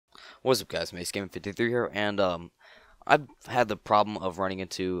What's up, guys? MaceGaming53 here, and I've had the problem of running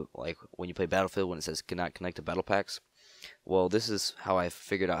into, like, when you play Battlefield when it says cannot connect to battle packs. Well, this is how I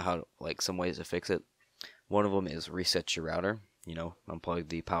figured out how to, like, some ways to fix it. One of them is reset your router. You know, unplug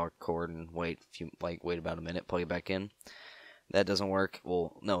the power cord and wait about a minute, plug it back in. That doesn't work.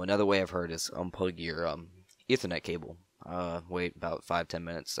 Well, no, another way I've heard is unplug your Ethernet cable. Wait about 5-10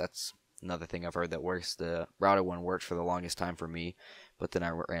 minutes. That's another thing I've heard that works. The router one worked for the longest time for me, but then I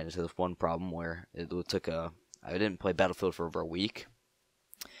ran into this one problem where I didn't play Battlefield for over a week,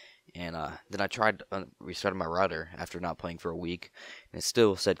 and then I tried restarting my router after not playing for a week, and it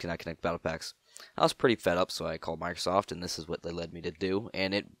still said cannot connect battle packs. I was pretty fed up, so I called Microsoft, and this is what they led me to do,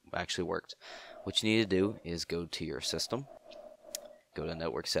 and it actually worked. What you need to do is go to your system, go to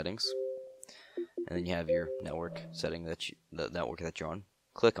network settings, and then you have your network setting the network that you're on.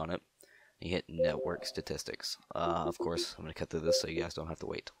 Click on it. You hit network statistics. Of course, I'm going to cut through this so you guys don't have to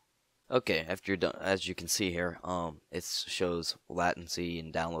wait. Okay, after you're done, as you can see here, it shows latency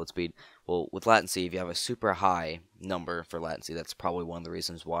and download speed. Well, with latency, if you have a super high number for latency, that's probably one of the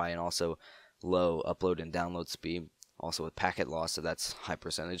reasons why, and also low upload and download speed. Also with packet loss, so that's high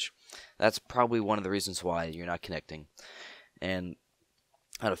percentage. That's probably one of the reasons why you're not connecting. And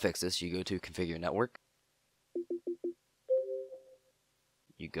how to fix this, you go to configure network.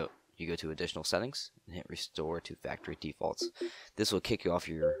 You go to additional settings and hit restore to factory defaults. This will kick you off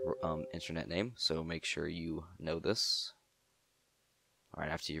your internet name, so make sure you know this.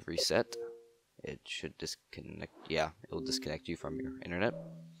 Alright, after you've reset, it should disconnect. Yeah, it will disconnect you from your internet.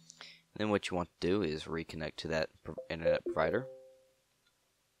 And then what you want to do is reconnect to that internet provider.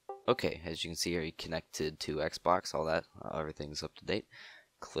 Okay, as you can see here, you connected to Xbox, all that, everything's up to date.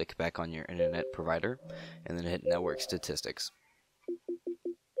 Click back on your internet provider, and then hit network statistics.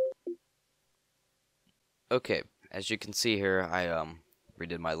 Okay, as you can see here, I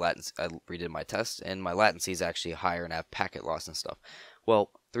redid my test, and my latency is actually higher, and I have packet loss and stuff.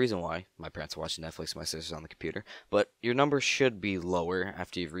 Well, the reason why, my parents are watching Netflix, my sister's on the computer, but your number should be lower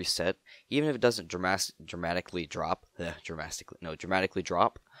after you've reset, even if it doesn't dramatically drop.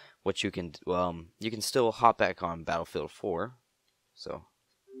 What you can still hop back on Battlefield 4. So,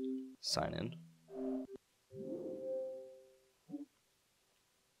 sign in.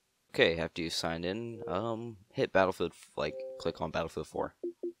 Okay, after you signed in, hit Battlefield, click on Battlefield 4.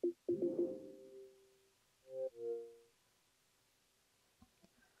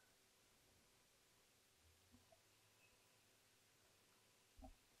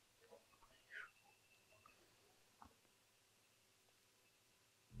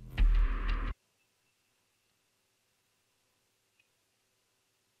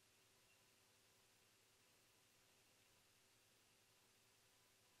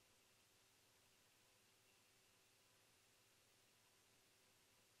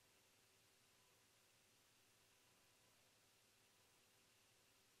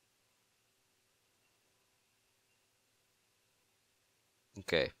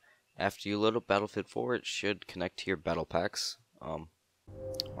 Okay, after you load up Battlefield 4, it should connect to your battle packs.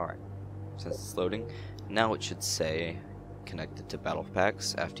 Alright, since it's loading, now it should say connected to battle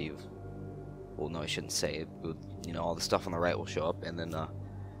packs after you've, well, no, it shouldn't say it. You know, all the stuff on the right will show up, and then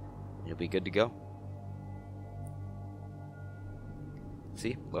you'll be good to go.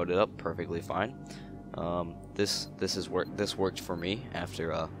 See, loaded up perfectly fine. This worked for me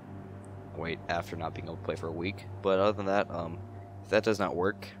after after not being able to play for a week. But other than that, if that does not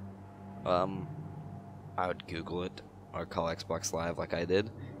work, I would Google it or call Xbox Live like I did,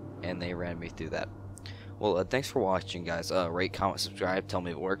 and they ran me through that. Well, thanks for watching, guys. Rate, comment, subscribe, tell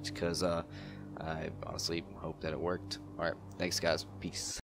me it worked, because I honestly hope that it worked. Alright, thanks, guys. Peace.